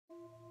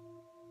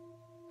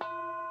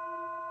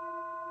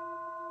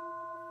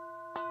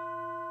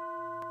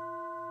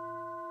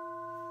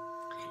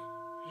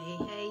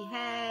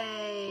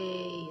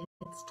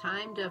It's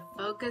time to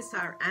focus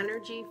our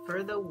energy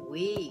for the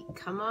week.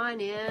 Come on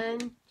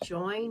in,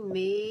 join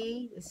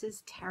me. This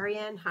is Terry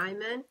Ann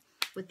Hyman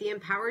with the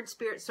Empowered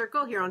Spirit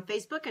Circle here on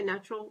Facebook and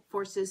Natural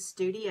Forces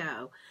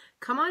Studio.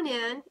 Come on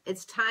in.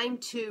 It's time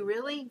to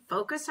really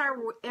focus our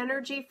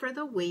energy for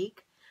the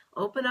week.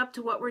 Open up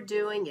to what we're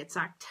doing. It's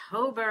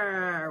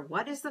October.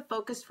 What is the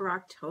focus for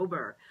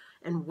October?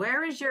 And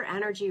where is your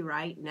energy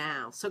right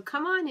now? So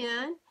come on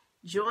in.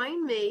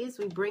 Join me as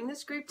we bring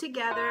this group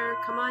together.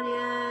 Come on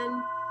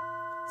in.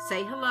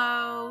 Say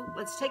hello.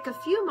 Let's take a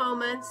few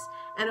moments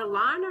and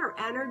align our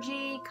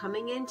energy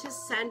coming into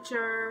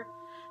center.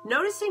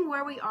 Noticing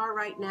where we are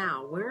right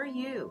now. Where are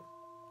you?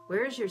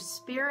 Where is your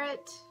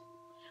spirit?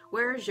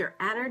 Where is your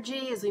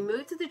energy? As we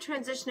move to the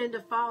transition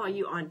into fall, are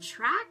you on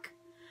track?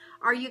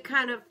 Are you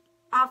kind of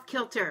off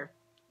kilter?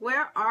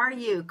 Where are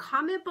you?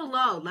 Comment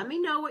below. Let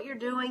me know what you're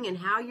doing and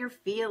how you're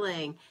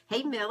feeling.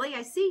 Hey, Millie,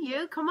 I see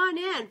you. Come on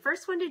in.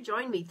 First one to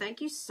join me.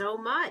 Thank you so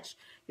much.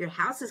 Your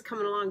house is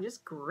coming along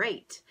just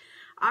great.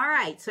 All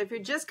right, so if you're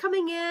just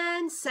coming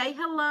in, say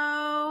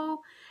hello.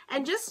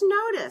 And just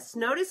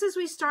notice as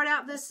we start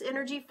out this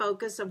energy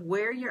focus of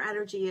where your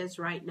energy is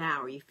right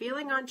now. Are you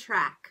feeling on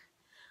track?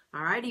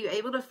 All right, are you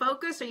able to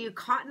focus? Are you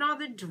caught in all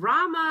the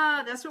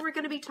drama? That's what we're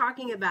going to be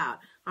talking about.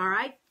 All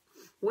right,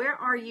 where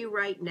are you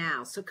right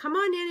now? So come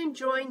on in and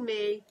join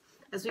me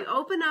as we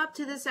open up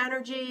to this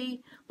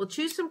energy. We'll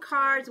choose some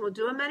cards. We'll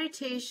do a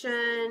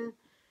meditation.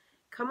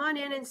 Come on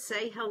in and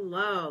say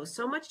hello.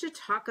 So much to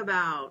talk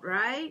about,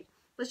 right?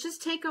 Let's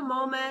just take a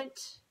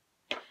moment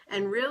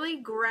and really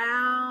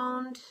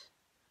ground.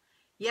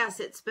 Yes,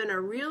 it's been a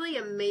really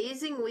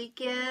amazing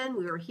weekend.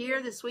 We were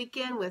here this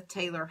weekend with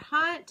Taylor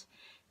Hunt,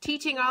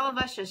 teaching all of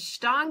us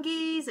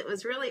Ashtangis. It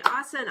was really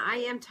awesome. I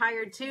am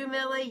tired too,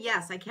 Millie.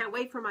 Yes, I can't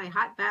wait for my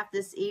hot bath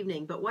this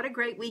evening. But what a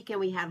great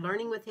weekend we had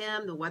learning with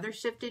him. The weather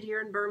shifted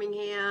here in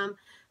Birmingham.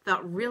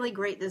 Felt really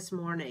great this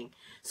morning.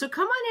 So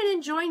come on in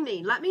and join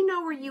me. Let me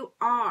know where you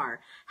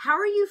are. How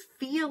are you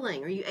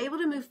feeling? Are you able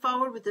to move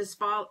forward with this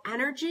fall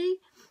energy?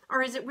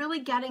 Or is it really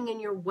getting in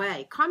your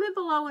way? Comment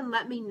below and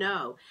let me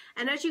know.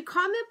 And as you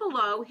comment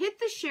below, hit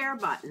the share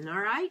button,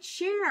 all right?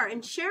 Share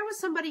and share with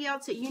somebody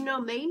else that you know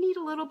may need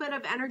a little bit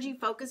of energy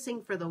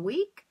focusing for the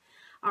week.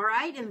 All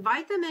right,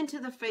 invite them into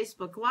the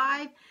Facebook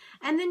Live.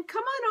 And then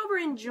come on over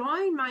and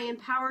join my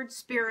Empowered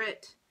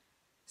Spirit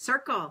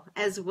Circle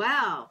as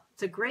well.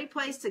 It's a great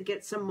place to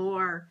get some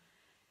more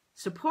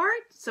support,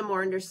 some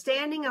more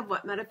understanding of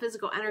what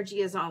metaphysical energy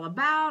is all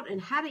about and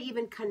how to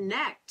even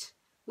connect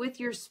with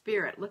your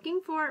spirit.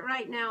 Looking for it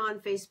right now on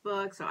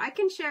Facebook so I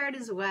can share it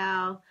as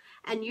well.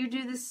 And you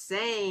do the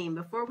same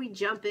before we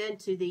jump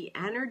into the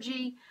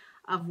energy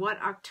of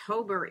what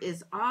October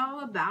is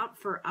all about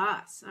for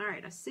us. All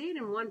right, I see it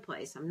in one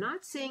place. I'm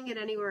not seeing it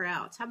anywhere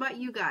else. How about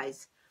you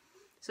guys?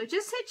 So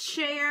just hit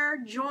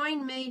share,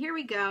 join me. Here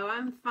we go.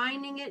 I'm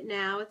finding it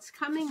now. It's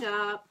coming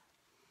up.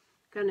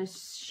 Gonna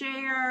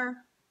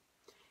share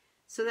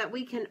so that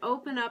we can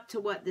open up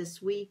to what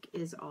this week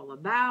is all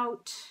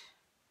about.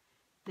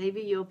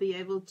 Maybe you'll be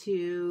able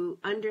to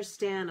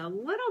understand a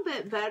little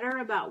bit better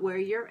about where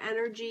your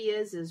energy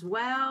is as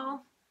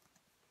well.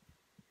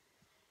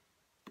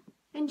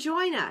 And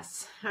join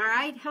us, all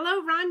right?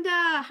 Hello,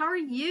 Rhonda. How are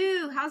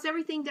you? How's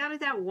everything down at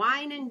that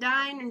Wine and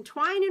Dine and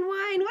Twine and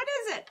Wine? What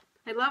is it?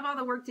 I love all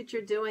the work that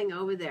you're doing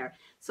over there.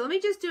 So let me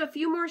just do a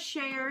few more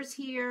shares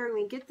here and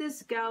we get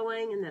this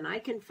going, and then I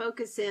can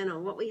focus in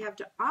on what we have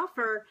to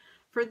offer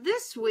for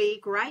this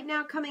week. Right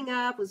now coming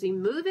up as we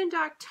move into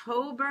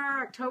October.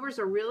 October's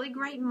a really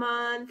great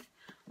month.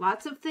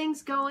 Lots of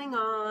things going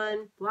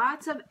on.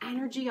 Lots of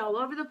energy all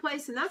over the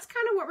place. And that's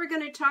kind of what we're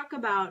going to talk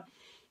about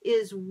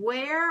is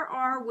where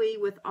are we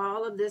with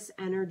all of this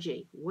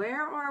energy?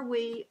 Where are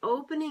we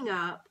opening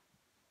up?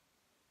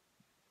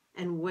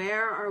 And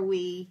where are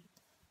we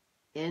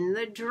in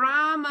the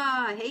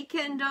drama? Hey,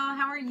 Kendall,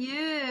 how are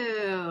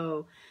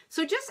you?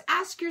 So just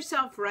ask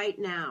yourself right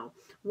now,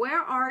 where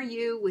are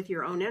you with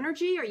your own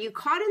energy? Are you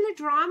caught in the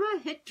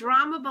drama? Hit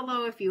drama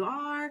below if you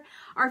are.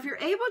 Or if you're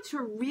able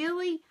to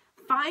really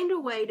find a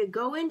way to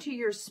go into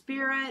your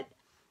spirit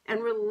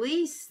and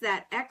release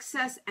that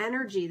excess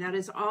energy that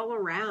is all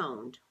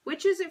around.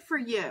 Which is it for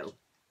you?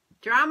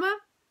 Drama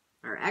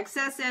or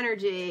excess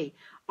energy?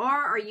 Or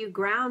are you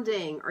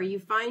grounding? Are you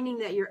finding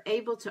that you're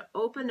able to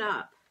open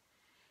up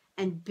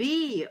and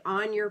be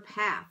on your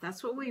path?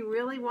 That's what we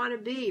really want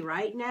to be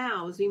right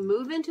now as we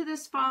move into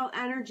this fall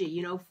energy.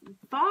 You know,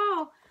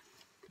 fall,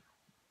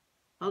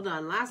 hold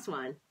on, last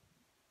one.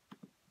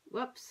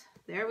 Whoops,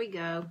 there we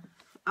go.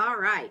 All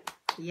right,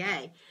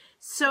 yay.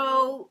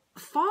 So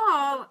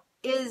fall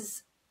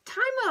is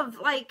time of,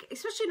 like,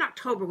 especially in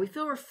October, we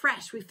feel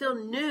refreshed, we feel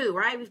new,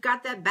 right? We've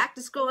got that back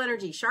to school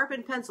energy,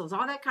 sharpened pencils,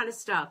 all that kind of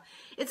stuff.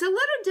 It's a little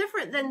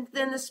different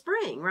than the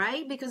spring,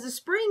 right? Because the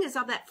spring is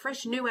of that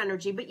fresh new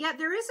energy, but yet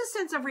there is a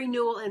sense of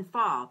renewal in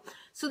fall.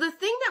 So the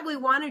thing that we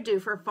want to do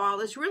for fall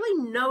is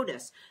really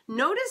notice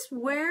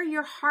where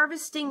you're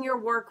harvesting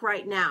your work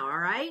right now, all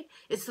right?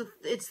 It's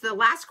the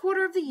last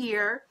quarter of the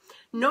year.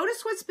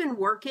 Notice what's been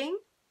working.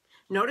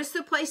 Notice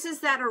the places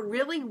that are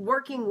really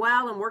working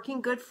well and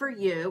working good for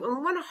you. And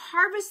we want to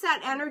harvest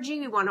that energy.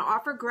 We want to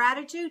offer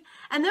gratitude.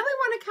 And then we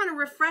want to kind of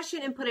refresh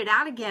it and put it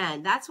out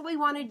again. That's what we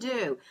want to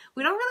do.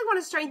 We don't really want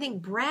to start anything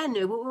brand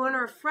new, but we want to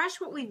refresh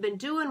what we've been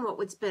doing,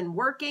 what's been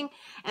working,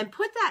 and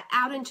put that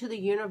out into the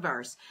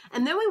universe.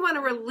 And then we want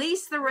to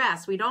release the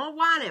rest. We don't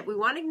want it. We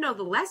want to know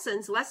the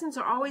lessons. Lessons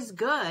are always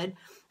good,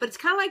 but it's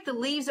kind of like the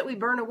leaves that we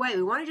burn away.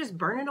 We want to just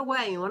burn it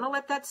away. We want to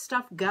let that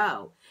stuff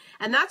go.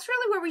 And that's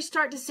really where we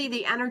start to see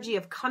the energy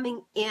of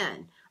coming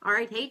in. All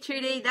right. Hey,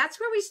 Trudy, that's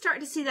where we start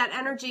to see that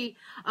energy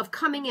of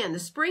coming in. The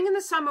spring and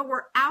the summer,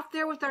 we're out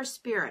there with our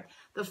spirit.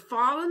 The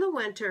fall and the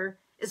winter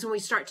is when we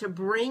start to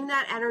bring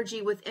that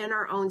energy within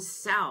our own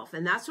self.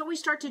 And that's what we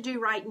start to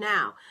do right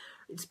now.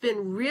 It's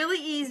been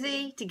really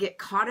easy to get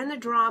caught in the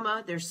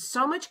drama. There's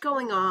so much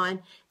going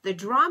on. The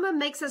drama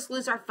makes us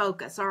lose our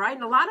focus. All right.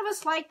 And a lot of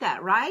us like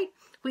that, right?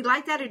 We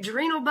like that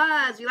adrenal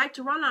buzz. We like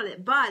to run on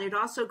it, but it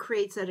also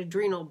creates that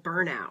adrenal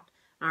burnout.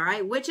 All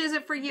right. Which is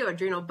it for you?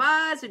 Adrenal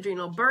buzz,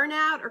 adrenal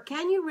burnout, or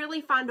can you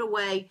really find a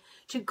way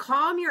to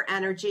calm your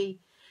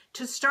energy,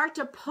 to start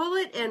to pull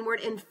it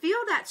inward and feel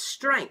that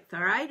strength?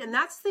 All right. And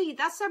that's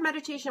our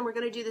meditation we're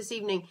going to do this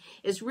evening,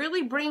 is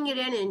really bringing it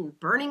in and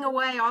burning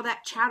away all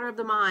that chatter of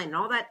the mind and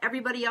all that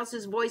everybody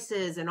else's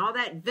voices and all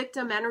that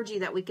victim energy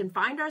that we can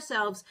find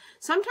ourselves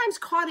sometimes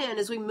caught in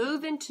as we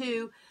move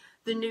into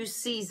the new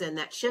season,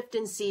 that shift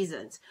in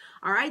seasons.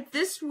 All right.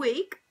 This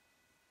week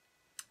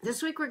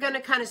we're going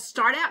to kind of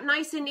start out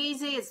nice and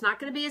easy. It's not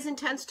going to be as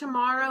intense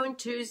tomorrow and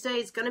Tuesday.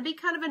 It's going to be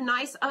kind of a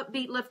nice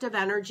upbeat lift of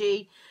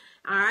energy.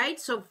 All right.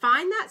 So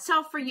find that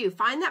self for you.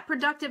 Find that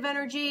productive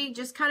energy.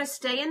 Just kind of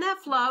stay in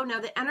that flow.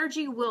 Now the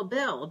energy will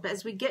build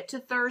as we get to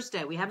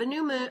Thursday. We have a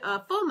new moon,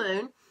 full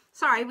moon.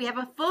 Sorry, we have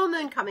a full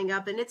moon coming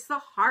up, and it's the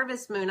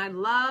harvest moon. I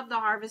love the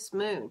harvest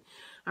moon.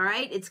 All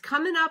right. It's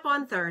coming up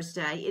on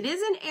Thursday. It is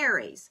in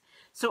Aries.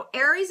 So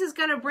Aries is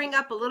going to bring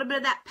up a little bit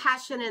of that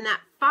passion and that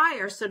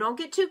fire. So don't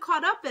get too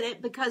caught up in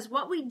it, because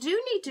what we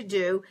do need to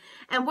do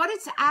and what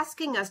it's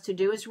asking us to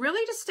do is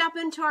really to step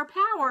into our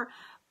power,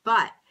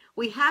 but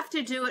we have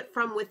to do it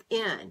from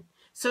within.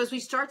 So as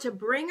we start to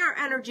bring our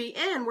energy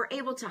in, we're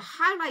able to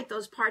highlight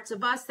those parts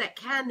of us that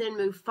can then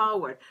move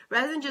forward.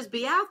 Rather than just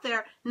be out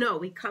there, no,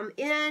 we come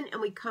in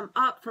and we come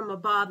up from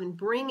above and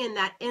bring in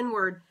that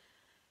inward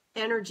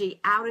energy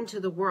out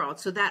into the world.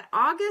 So that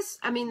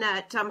harvest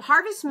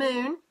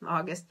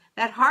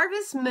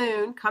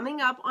moon coming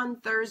up on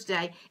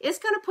Thursday is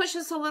going to push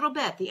us a little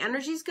bit. The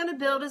energy is going to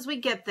build as we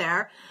get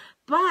there.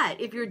 But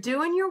if you're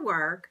doing your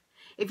work,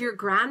 if you're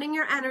grounding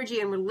your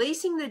energy and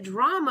releasing the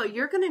drama,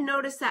 you're going to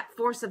notice that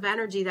force of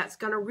energy that's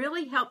going to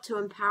really help to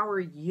empower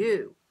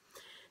you.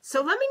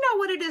 So let me know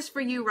what it is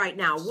for you right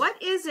now.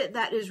 What is it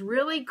that is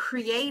really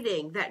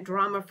creating that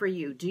drama for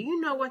you? Do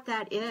you know what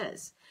that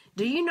is?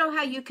 Do you know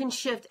how you can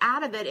shift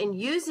out of it and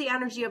use the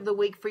energy of the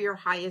week for your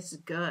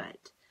highest good?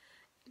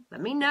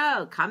 Let me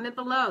know. Comment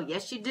below.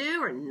 Yes, you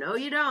do, or no,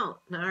 you don't.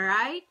 All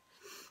right.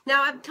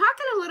 Now, I'm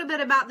talking a little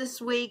bit about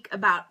this week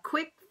about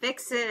quick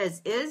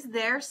fixes. Is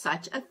there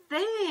such a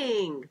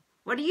thing?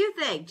 What do you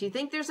think? Do you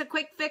think there's a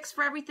quick fix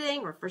for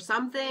everything, or for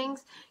some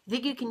things? You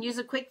think you can use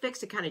a quick fix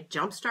to kind of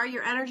jumpstart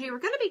your energy? We're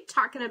going to be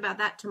talking about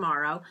that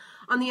tomorrow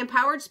on the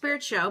Empowered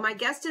Spirit Show. My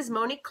guest is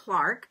Monique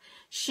Clark.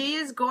 She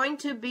is going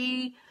to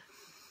be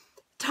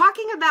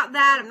talking about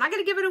that. I'm not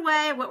going to give it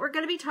away, what we're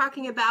going to be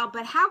talking about,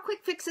 but how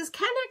quick fixes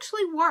can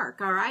actually work.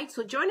 All right.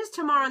 So join us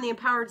tomorrow on the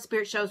Empowered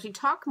Spirit Show as we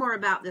talk more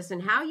about this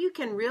and how you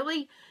can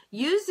really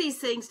use these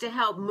things to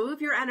help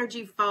move your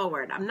energy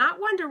forward. I'm not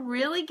one to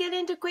really get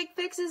into quick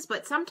fixes,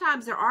 but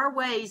sometimes there are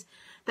ways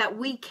that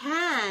we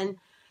can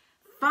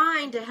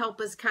find to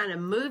help us kind of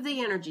move the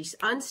energy,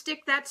 unstick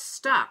that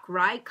stuck,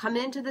 right? Come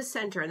into the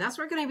center. And that's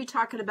what we're going to be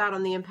talking about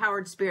on the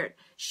Empowered Spirit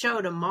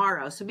Show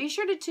tomorrow. So be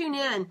sure to tune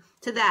in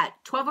to that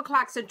 12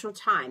 o'clock Central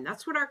Time.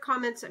 That's what our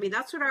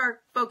that's what our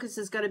focus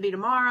is going to be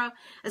tomorrow,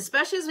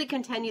 especially as we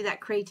continue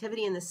that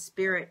Creativity in the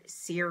Spirit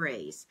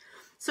series.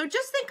 So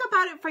just think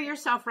about it for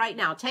yourself right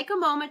now. Take a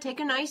moment, take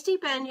a nice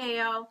deep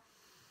inhale,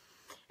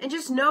 and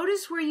just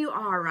notice where you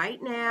are right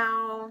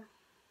now.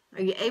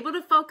 Are you able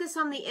to focus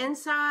on the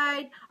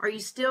inside? Are you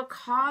still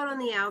caught on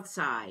the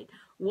outside?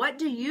 What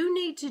do you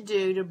need to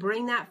do to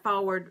bring that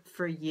forward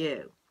for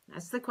you?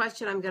 That's the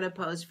question I'm going to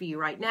pose for you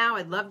right now.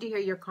 I'd love to hear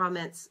your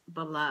comments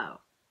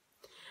below.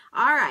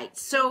 All right,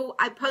 so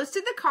I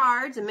posted the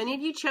cards, and many of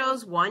you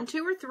chose 1,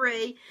 2, or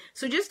 3.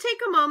 So just take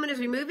a moment as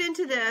we move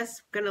into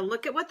this. We're going to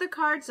look at what the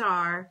cards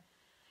are.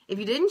 If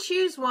you didn't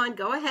choose one,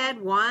 go ahead.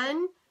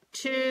 1,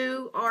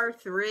 2, or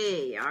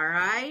 3. All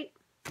right.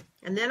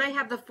 And then I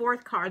have the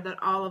 4th card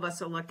that all of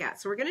us will look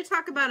at. So we're going to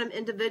talk about them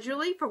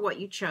individually for what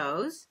you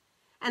chose,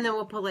 and then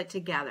we'll pull it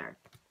together.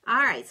 All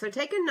right, so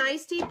take a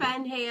nice deep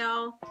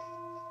inhale.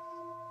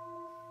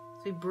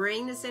 So we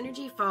bring this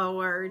energy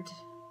forward.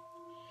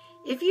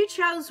 If you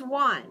chose 1,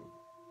 all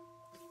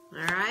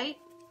right,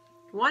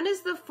 1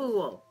 is the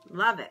Fool.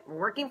 Love it. We're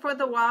working for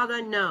the wild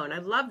unknown. I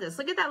love this.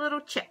 Look at that little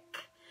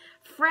chick.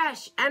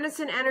 fresh,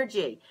 innocent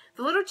energy.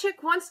 The little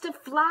chick wants to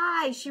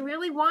fly. She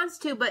really wants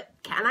to, but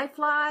can I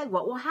fly?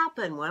 What will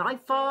happen? Will I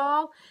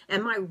fall?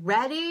 Am I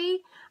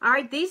ready? All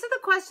right, these are the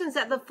questions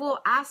that the Fool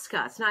asks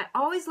us. And I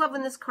always love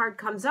when this card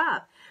comes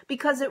up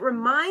because it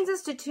reminds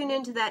us to tune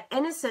into that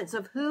innocence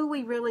of who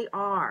we really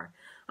are.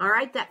 All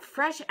right, that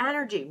fresh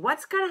energy.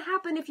 What's going to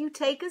happen if you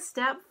take a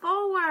step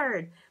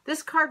forward?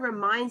 This card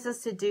reminds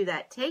us to do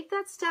that. Take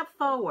that step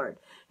forward.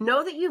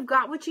 Know that you've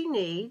got what you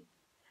need.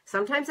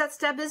 Sometimes that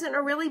step isn't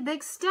a really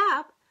big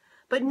step,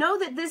 but know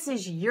that this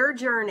is your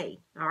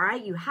journey. All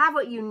right, you have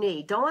what you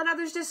need. Don't let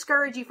others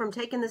discourage you from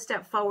taking the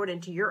step forward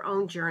into your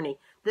own journey.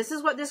 This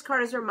is what this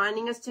card is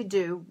reminding us to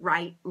do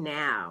right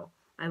now.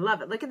 I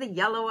love it. Look at the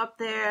yellow up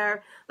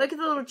there. Look at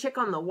the little chick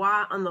on the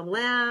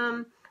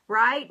limb,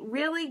 right?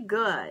 Really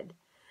good.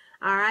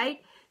 All right.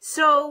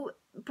 So,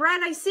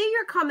 Brad, I see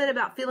your comment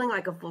about feeling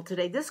like a fool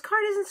today. This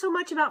card isn't so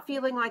much about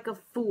feeling like a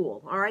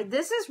fool. All right.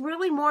 This is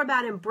really more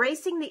about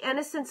embracing the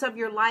innocence of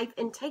your life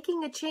and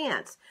taking a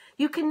chance.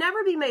 You can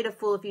never be made a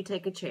fool if you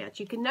take a chance.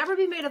 You can never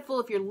be made a fool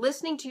if you're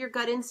listening to your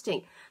gut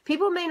instinct.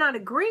 People may not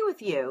agree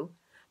with you,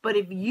 but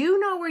if you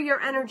know where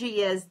your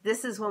energy is,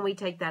 this is when we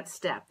take that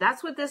step.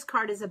 That's what this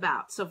card is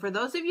about. So for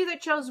those of you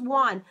that chose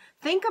 1,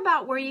 think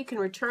about where you can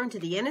return to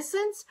the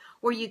innocence,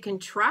 where you can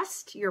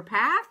trust your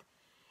path,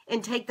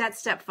 and take that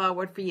step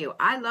forward for you.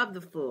 I love the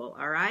Fool,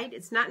 all right?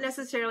 It's not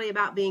necessarily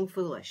about being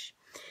foolish.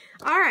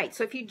 All right,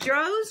 so if you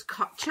chose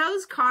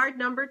card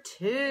number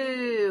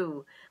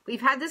 2, we've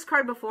had this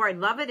card before. I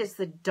love it. It's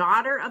the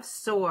Daughter of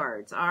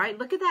Swords, all right?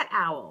 Look at that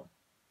owl.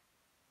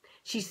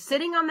 She's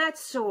sitting on that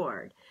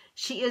sword.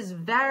 She is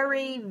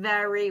very,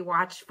 very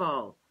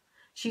watchful.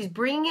 She's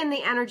bringing in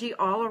the energy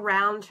all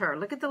around her.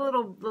 Look at the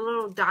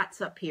little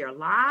dots up here.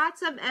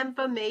 Lots of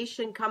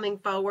information coming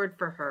forward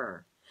for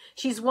her.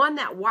 She's one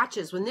that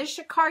watches. When this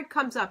card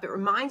comes up, it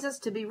reminds us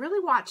to be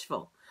really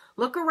watchful.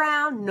 Look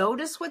around,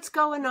 notice what's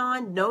going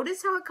on,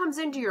 notice how it comes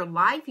into your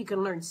life. You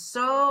can learn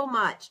so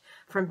much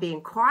from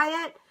being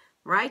quiet,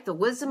 right? The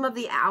wisdom of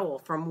the owl,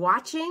 from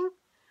watching.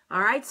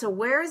 All right, so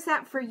where is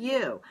that for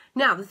you?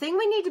 Now, the thing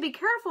we need to be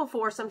careful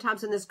for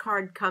sometimes when this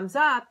card comes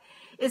up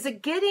is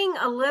it getting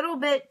a little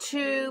bit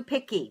too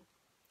picky.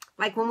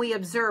 Like when we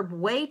observe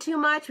way too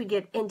much, we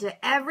get into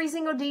every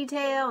single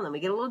detail, and then we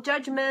get a little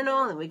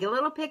judgmental, and then we get a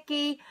little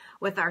picky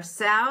with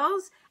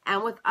ourselves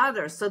and with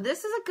others. So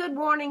this is a good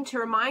warning to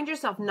remind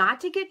yourself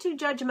not to get too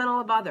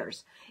judgmental of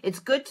others. It's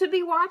good to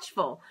be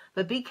watchful,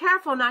 but be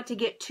careful not to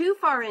get too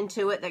far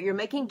into it that you're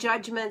making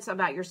judgments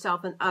about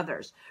yourself and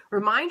others.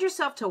 Remind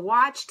yourself to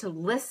watch, to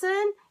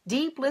listen,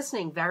 deep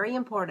listening, very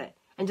important,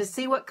 and to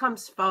see what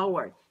comes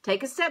forward.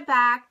 Take a step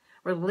back.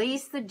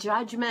 Release the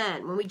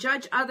judgment. When we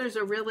judge others,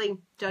 we're really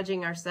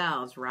judging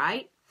ourselves,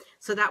 right?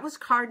 So that was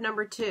card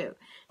number 2.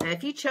 Now,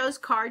 if you chose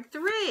card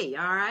 3,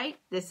 all right,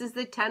 this is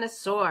the Ten of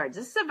Swords.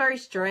 This is a very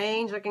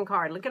strange looking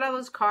card. Look at all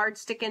those cards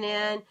sticking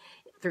in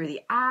through the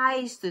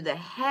eyes, through the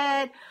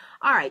head.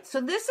 All right, so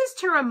this is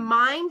to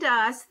remind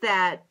us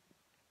that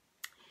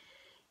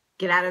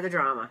get out of the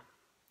drama.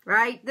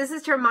 Right? This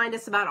is to remind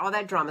us about all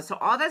that drama. So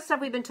all that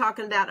stuff we've been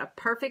talking about, a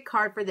perfect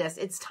card for this.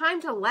 It's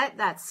time to let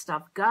that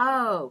stuff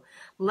go.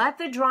 Let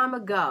the drama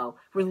go.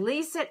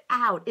 Release it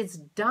out. It's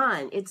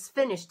done. It's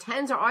finished.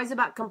 10s are always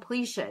about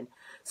completion.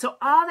 So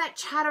all that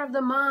chatter of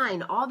the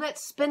mind, all that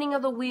spinning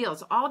of the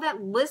wheels, all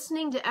that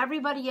listening to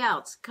everybody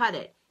else, cut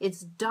it. It's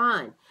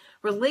done.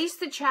 Release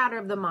the chatter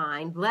of the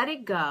mind. Let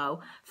it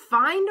go.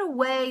 Find a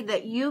way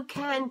that you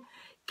can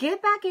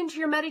get back into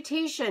your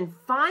meditation.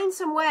 Find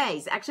some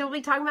ways. Actually, we'll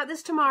be talking about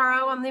this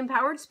tomorrow on the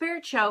Empowered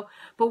Spirit Show.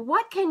 But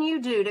what can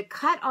you do to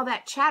cut all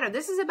that chatter?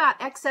 This is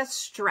about excess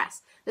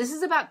stress. This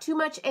is about too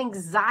much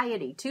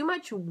anxiety, too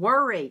much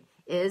worry.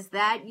 Is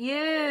that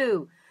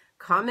you?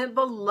 Comment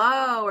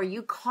below. Are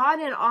you caught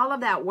in all of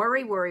that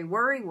worry, worry,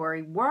 worry,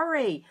 worry,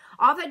 worry?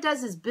 All that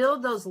does is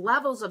build those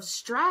levels of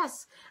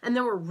stress, and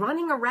then we're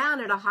running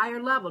around at a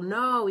higher level.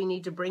 No, we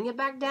need to bring it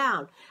back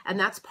down, and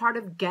that's part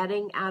of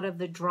getting out of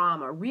the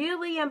drama.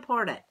 Really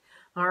important.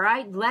 All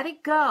right, let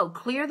it go.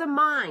 Clear the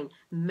mind.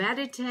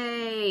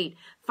 Meditate.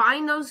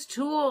 Find those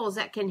tools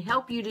that can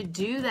help you to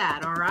do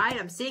that. All right,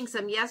 I'm seeing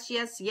some yes,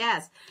 yes,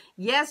 yes.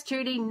 Yes,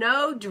 Trudy,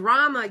 no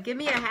drama. Give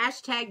me a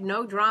hashtag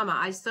no drama.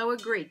 I so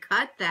agree.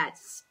 Cut that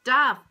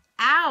stuff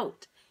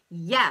out.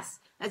 Yes,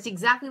 that's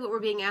exactly what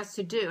we're being asked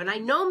to do. And I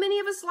know many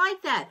of us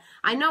like that.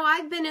 I know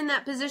I've been in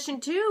that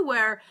position too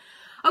where,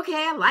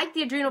 okay, I like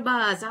the adrenal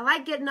buzz. I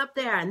like getting up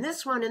there and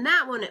this one and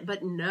that one.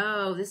 But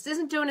no, this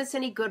isn't doing us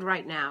any good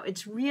right now.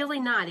 It's really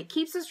not. It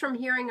keeps us from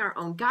hearing our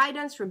own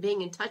guidance, from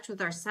being in touch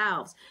with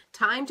ourselves.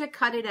 Time to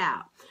cut it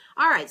out.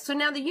 All right, so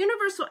now the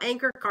universal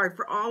anchor card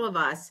for all of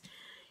us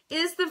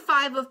is the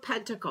Five of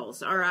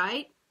Pentacles, all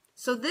right?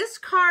 So this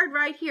card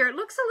right here, it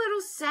looks a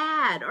little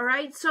sad, all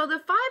right? So the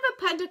Five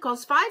of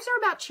Pentacles, 5s are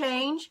about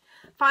change.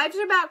 5s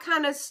are about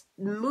kind of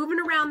moving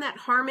around that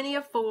harmony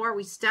of 4.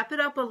 We step it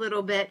up a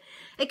little bit.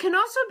 It can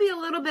also be a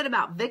little bit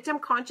about victim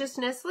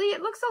consciousness. Lee,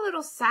 it looks a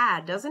little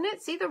sad, doesn't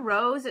it? See the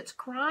rose? It's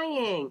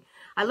crying.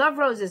 I love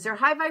roses. They're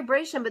high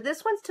vibration, but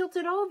this one's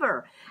tilted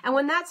over. And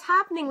when that's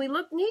happening, we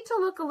need to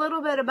look a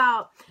little bit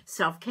about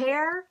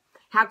self-care.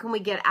 How can we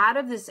get out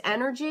of this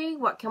energy?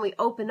 What can we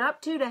open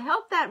up to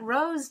help that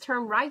rose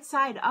turn right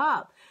side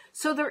up?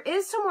 So there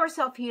is some more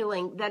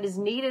self-healing that is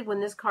needed when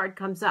this card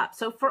comes up.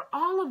 So for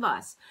all of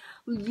us,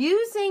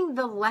 using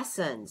the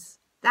lessons,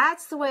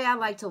 that's the way I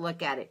like to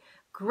look at it.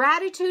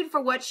 Gratitude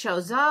for what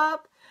shows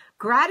up.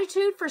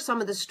 Gratitude for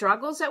some of the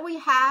struggles that we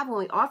have. When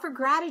we offer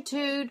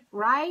gratitude,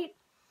 right?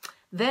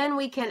 Then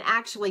we can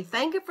actually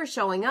thank it for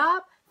showing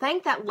up.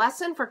 Thank that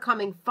lesson for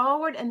coming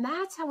forward. And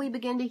that's how we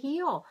begin to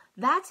heal.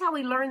 That's how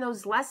we learn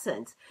those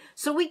lessons.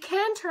 So we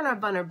can turn our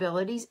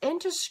vulnerabilities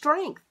into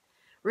strength.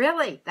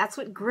 Really, that's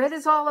what grit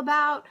is all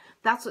about.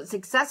 That's what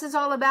success is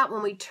all about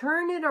when we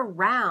turn it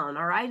around,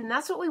 all right? And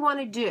that's what we want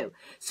to do.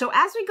 So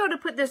as we go to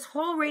put this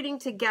whole reading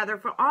together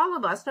for all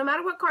of us, no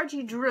matter what card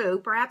you drew,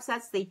 perhaps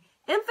that's the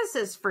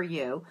emphasis for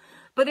you.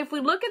 But if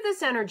we look at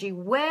this energy,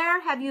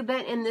 where have you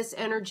been in this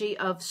energy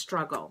of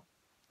struggle?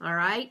 All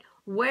right?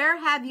 Where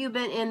have you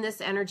been in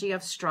this energy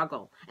of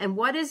struggle? And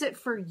what is it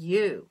for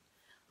you?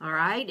 All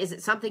right? Is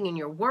it something in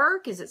your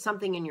work? Is it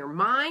something in your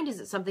mind? Is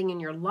it something in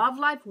your love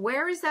life?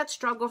 Where is that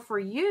struggle for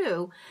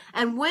you?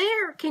 And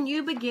where can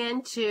you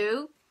begin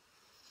to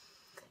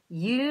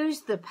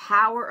use the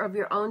power of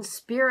your own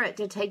spirit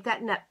to take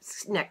that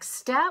next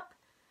step,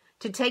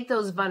 to take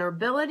those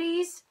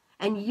vulnerabilities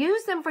and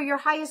use them for your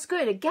highest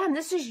good? Again,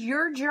 this is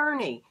your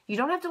journey. You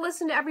don't have to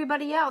listen to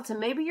everybody else, and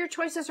maybe your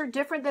choices are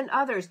different than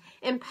others.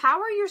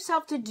 Empower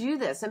yourself to do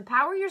this.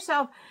 Empower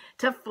yourself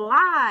to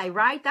fly,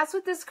 right? That's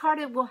what this card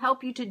will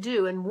help you to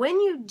do. And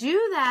when you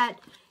do that,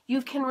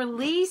 you can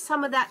release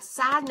some of that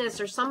sadness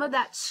or some of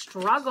that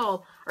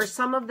struggle or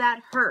some of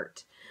that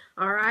hurt,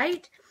 all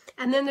right?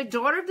 And then the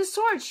Daughter of the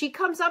Sword, she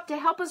comes up to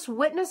help us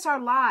witness our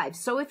lives.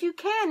 So if you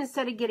can,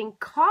 instead of getting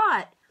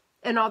caught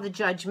and all the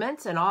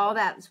judgments and all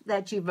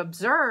that you've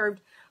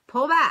observed,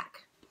 pull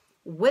back.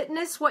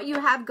 Witness what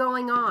you have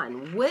going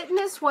on.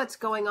 Witness what's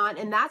going on,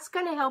 and that's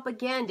going to help,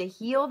 again, to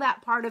heal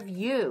that part of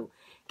you.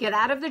 Get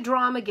out of the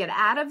drama, get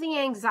out of the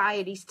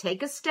anxieties,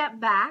 take a step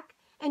back,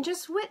 and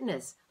just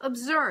witness.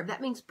 Observe. That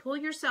means pull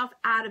yourself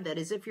out of it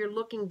as if you're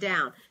looking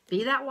down.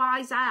 Be that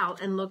wise owl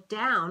and look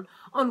down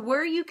on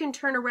where you can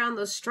turn around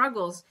those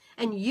struggles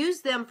and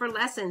use them for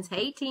lessons.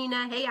 Hey,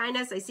 Tina. Hey,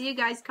 Ines. I see you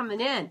guys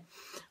coming in.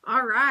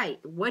 All right.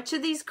 Which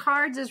of these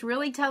cards is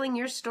really telling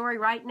your story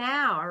right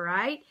now? All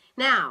right.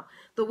 Now,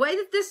 the way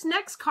that this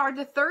next card,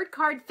 the third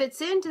card,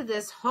 fits into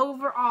this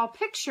overall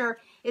picture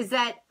is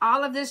that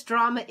all of this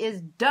drama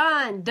is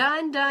done,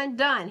 done, done,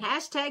 done.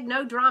 Hashtag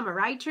no drama,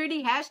 right,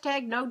 Trudy?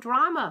 Hashtag no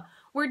drama.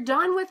 We're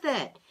done with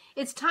it.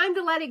 It's time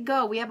to let it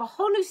go. We have a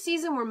whole new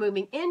season we're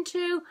moving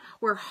into.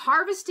 We're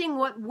harvesting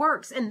what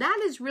works, and that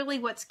is really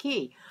what's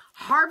key.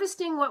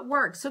 Harvesting what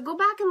works. So go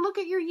back and look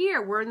at your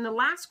year. We're in the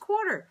last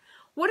quarter.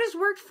 What has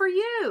worked for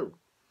you?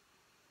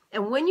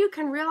 And when you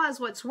can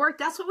realize what's worked,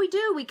 that's what we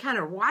do. We kind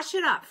of wash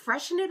it up,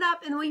 freshen it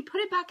up, and we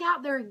put it back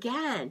out there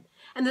again.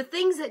 And the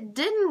things that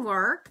didn't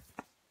work,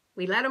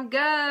 we let them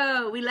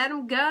go. We let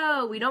them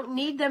go. We don't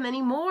need them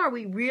anymore.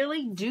 We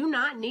really do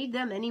not need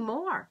them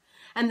anymore.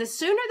 And the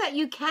sooner that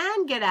you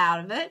can get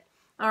out of it,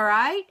 all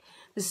right,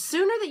 the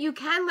sooner that you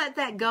can let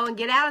that go and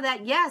get out of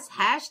that, yes,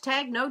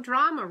 hashtag no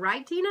drama,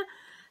 right, Tina?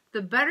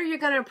 The better you're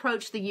going to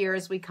approach the year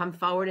as we come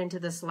forward into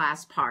this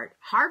last part.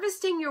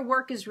 Harvesting your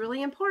work is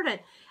really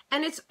important.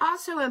 And it's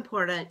also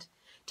important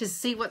to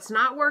see what's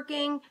not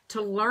working,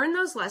 to learn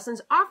those lessons,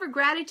 offer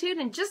gratitude,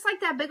 and just like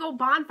that big old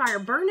bonfire,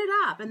 burn it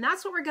up. And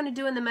that's what we're going to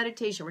do in the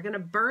meditation. We're going to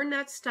burn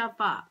that stuff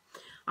up.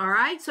 All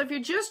right? So if you're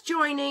just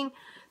joining,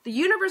 the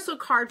universal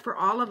card for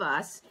all of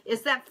us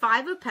is that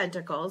Five of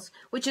Pentacles,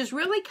 which is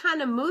really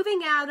kind of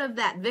moving out of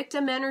that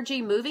victim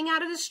energy, moving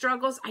out of the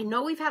struggles. I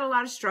know we've had a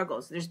lot of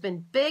struggles. There's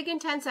been big,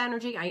 intense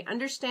energy. I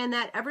understand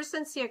that ever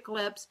since the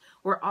eclipse.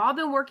 We're all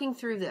been working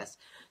through this.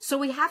 So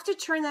we have to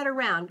turn that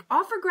around.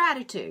 Offer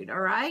gratitude, all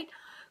right?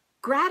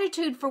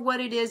 Gratitude for what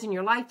it is in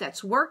your life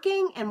that's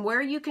working and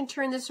where you can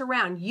turn this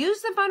around. Use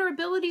the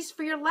vulnerabilities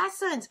for your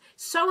lessons.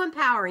 So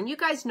empowering. You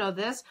guys know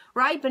this,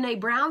 right? Brene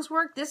Brown's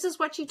work, this is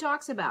what she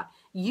talks about.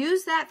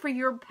 Use that for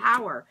your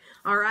power,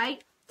 all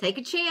right? Take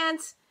a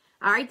chance.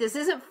 All right, this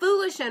isn't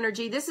foolish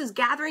energy. This is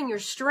gathering your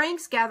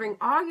strengths, gathering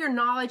all your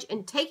knowledge,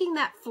 and taking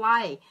that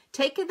fly,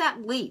 taking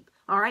that leap.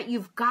 All right,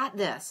 you've got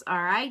this.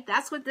 All right,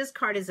 that's what this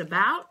card is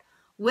about.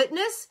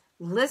 Witness,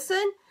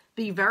 listen,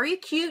 be very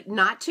acute,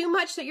 not too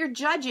much that you're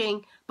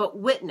judging, but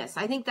witness.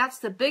 I think that's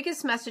the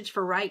biggest message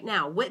for right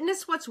now.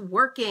 Witness what's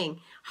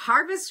working.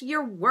 Harvest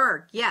your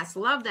work. Yes,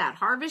 love that.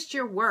 Harvest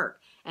your work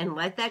and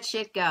let that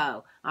shit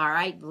go. All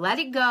right, let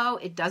it go.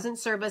 It doesn't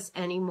serve us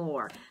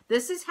anymore.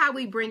 This is how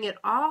we bring it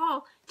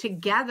all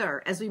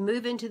together as we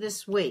move into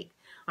this week.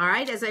 All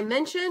right, as I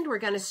mentioned, we're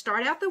going to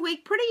start out the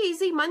week pretty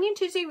easy. Monday and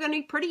Tuesday, we're going to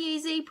be pretty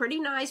easy, pretty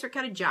nice. We're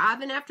kind of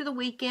jogging after the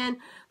weekend.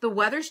 The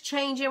weather's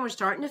changing. We're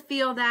starting to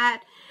feel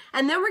that.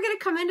 And then we're going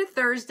to come into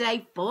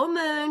Thursday, full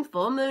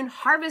moon,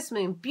 harvest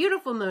moon,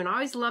 beautiful moon. I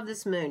always love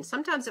this moon.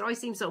 Sometimes it always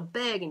seems so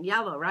big and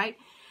yellow, right?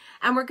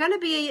 And we're going to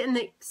be in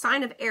the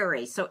sign of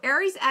Aries. So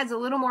Aries adds a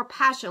little more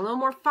passion, a little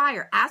more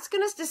fire,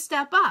 asking us to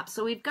step up.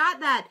 So we've got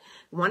that,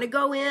 want to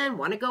go in,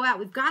 want to go out.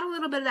 We've got a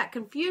little bit of that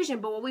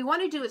confusion, but what we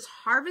want to do is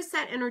harvest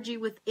that energy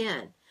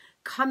within.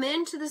 Come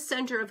into the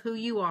center of who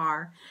you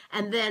are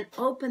and then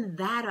open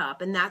that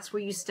up. And that's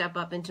where you step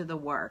up into the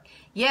work.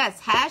 Yes,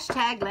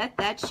 hashtag let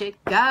that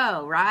shit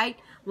go, right?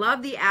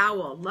 Love the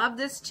owl. Love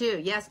this too.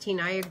 Yes,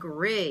 Tina, I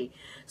agree.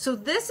 So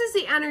this is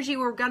the energy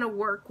we're going to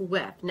work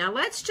with. Now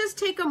let's just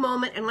take a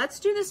moment and let's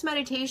do this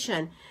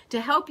meditation to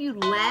help you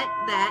let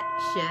that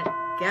shit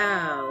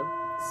go.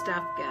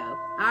 Stuff go.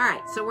 All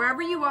right. So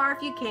wherever you are,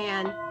 if you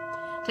can,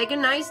 take a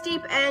nice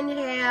deep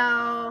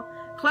inhale.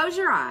 Close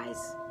your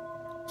eyes.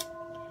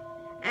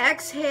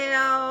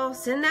 Exhale,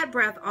 send that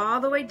breath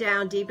all the way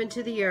down deep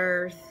into the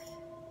earth.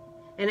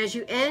 And as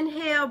you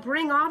inhale,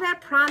 bring all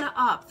that prana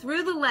up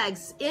through the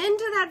legs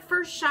into that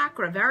first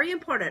chakra. Very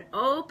important.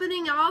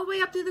 Opening all the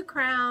way up through the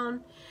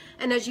crown.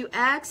 And as you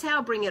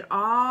exhale, bring it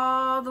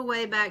all the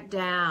way back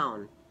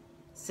down.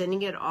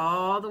 Sending it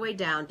all the way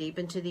down deep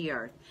into the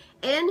earth.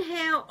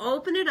 Inhale,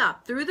 open it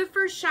up through the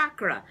first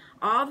chakra,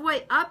 all the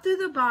way up through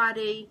the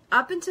body,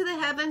 up into the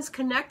heavens,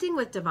 connecting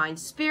with divine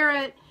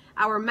spirit,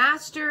 our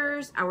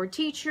masters, our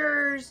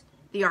teachers,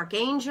 the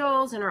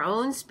archangels, and our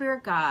own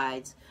spirit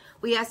guides.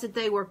 We ask that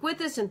they work with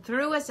us and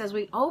through us as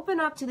we open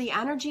up to the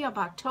energy of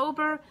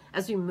October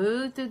as we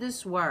move through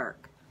this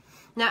work.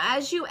 Now,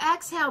 as you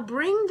exhale,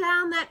 bring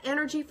down that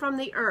energy from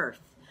the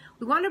earth.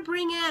 We want to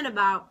bring in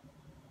about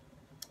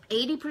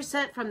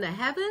 80% from the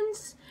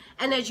heavens.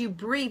 And as you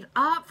breathe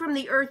up from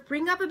the earth,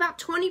 bring up about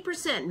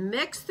 20%.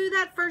 Mix through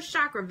that first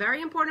chakra.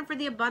 Very important for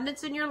the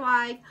abundance in your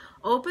life.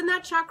 Open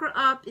that chakra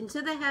up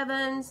into the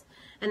heavens.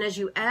 And as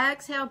you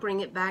exhale,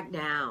 bring it back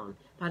down.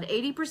 About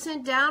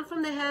 80% down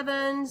from the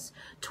heavens,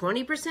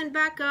 20%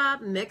 back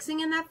up, mixing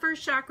in that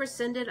first chakra,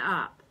 send it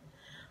up.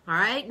 All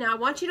right, now I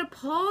want you to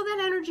pull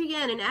that energy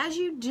in. And as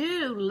you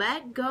do,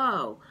 let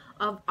go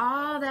of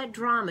all that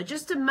drama.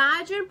 Just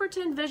imagine,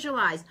 pretend,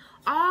 visualize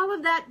all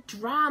of that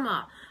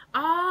drama,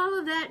 all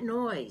of that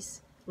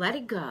noise. Let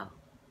it go.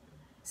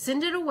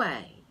 Send it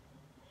away.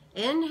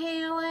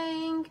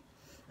 Inhaling.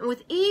 And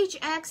with each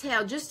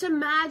exhale, just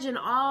imagine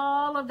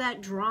all of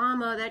that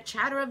drama, that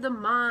chatter of the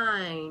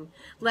mind.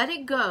 Let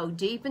it go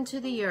deep into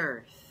the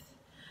earth.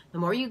 The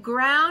more you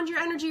ground your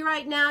energy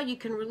right now, you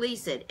can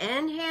release it.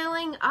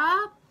 Inhaling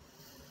up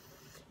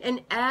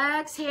and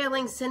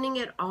exhaling, sending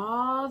it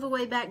all the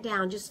way back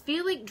down. Just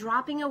feel it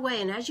dropping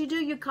away. And as you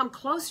do, you come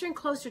closer and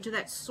closer to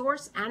that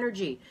source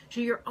energy,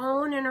 to your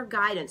own inner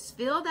guidance.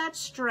 Feel that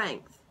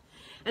strength.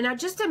 And now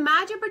just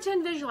imagine,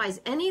 pretend, visualize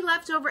any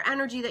leftover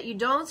energy that you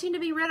don't seem to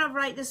be rid of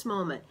right this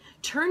moment.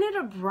 Turn it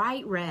a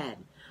bright red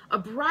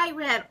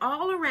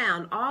all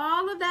around,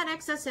 all of that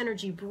excess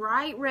energy,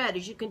 bright red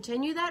as you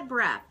continue that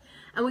breath.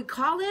 And we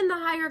call in the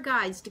higher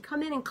guides to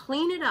come in and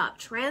clean it up,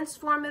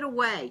 transform it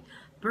away,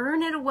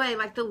 burn it away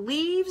like the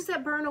leaves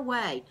that burn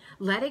away.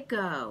 Let it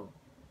go.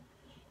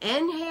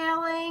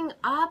 Inhaling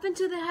up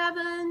into the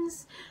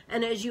heavens.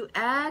 And as you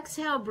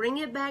exhale, bring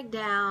it back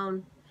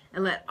down.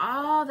 And let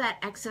all that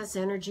excess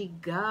energy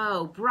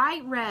go.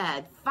 Bright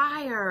red,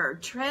 fire,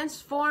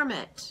 transform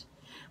it.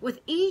 With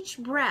each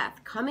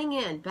breath coming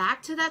in,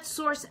 back to that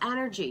source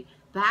energy,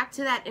 back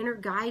to that inner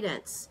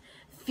guidance.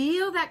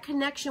 Feel that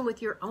connection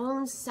with your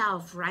own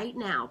self right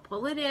now.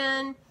 Pull it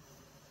in.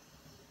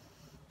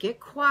 Get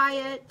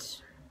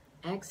quiet.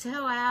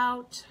 Exhale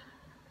out.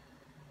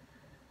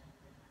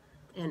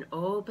 And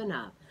open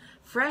up.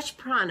 Fresh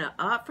prana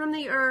up from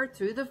the earth,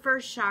 through the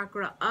first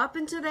chakra, up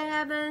into the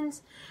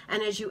heavens.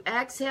 And as you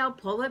exhale,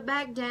 pull it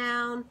back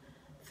down,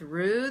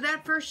 through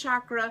that first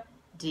chakra,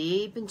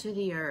 deep into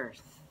the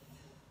earth.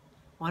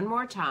 One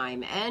more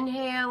time.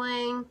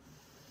 Inhaling.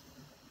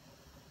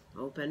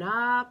 Open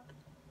up.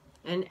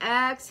 And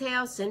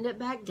exhale, send it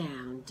back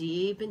down,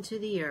 deep into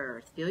the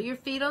earth. Feel your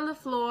feet on the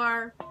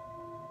floor.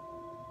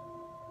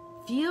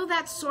 Feel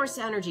that source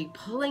energy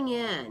pulling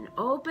in.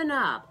 Open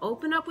up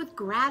with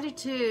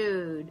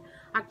gratitude.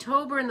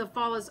 October in the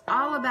fall is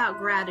all about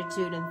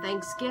gratitude and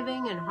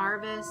Thanksgiving and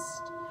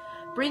harvest.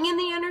 Bringing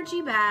the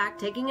energy back,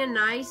 taking a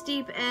nice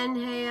deep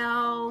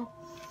inhale.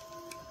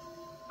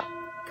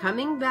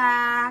 Coming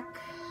back,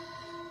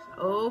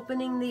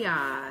 opening the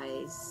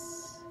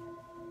eyes.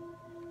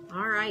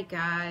 All right,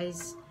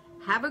 guys.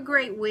 Have a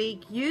great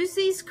week. Use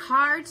these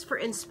cards for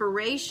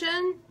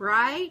inspiration,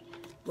 right?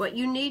 What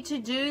you need to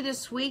do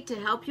this week to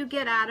help you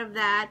get out of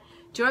that.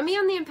 Join me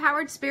on the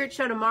Empowered Spirit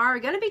Show tomorrow.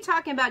 We're going to be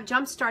talking about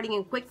jump-starting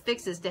and quick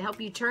fixes to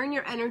help you turn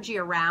your energy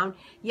around.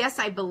 Yes,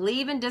 I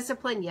believe in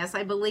discipline. Yes,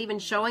 I believe in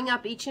showing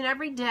up each and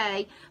every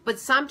day. But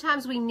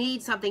sometimes we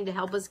need something to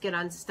help us get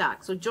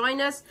unstuck. So join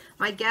us.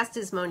 My guest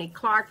is Monique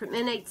Clark from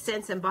Innate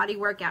Sense and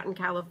Bodywork out in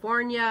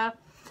California.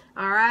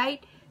 All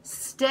right?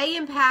 Stay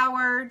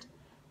empowered.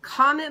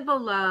 Comment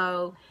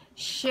below.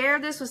 Share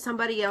this with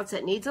somebody else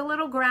that needs a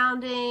little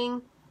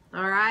grounding.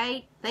 All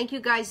right. Thank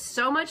you guys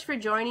so much for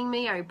joining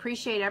me. I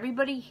appreciate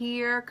everybody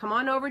here. Come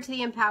on over to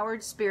the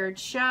Empowered Spirit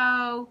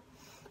Show.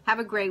 Have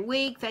a great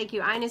week. Thank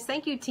you, Ines.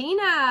 Thank you,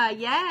 Tina.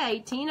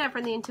 Yay, Tina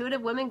from the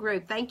Intuitive Women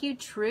Group. Thank you,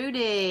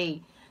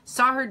 Trudy.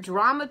 Saw her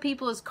drama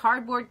people as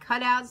cardboard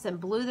cutouts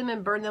and blew them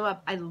and burned them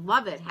up. I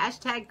love it.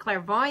 Hashtag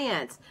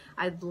clairvoyance.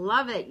 I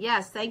love it.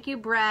 Yes, thank you,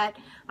 Brett.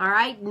 All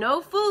right,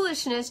 no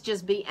foolishness.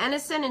 Just be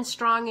innocent and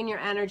strong in your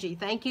energy.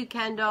 Thank you,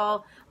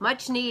 Kendall.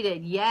 Much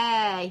needed.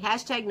 Yay.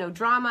 Hashtag no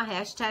drama.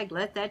 Hashtag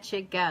let that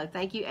shit go.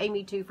 Thank you,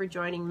 Amy, too, for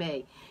joining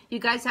me. You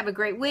guys have a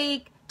great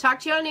week. Talk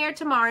to you on air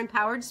tomorrow,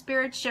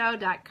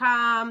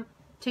 empoweredspiritshow.com.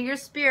 To your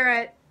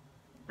spirit.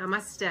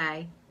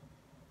 Namaste.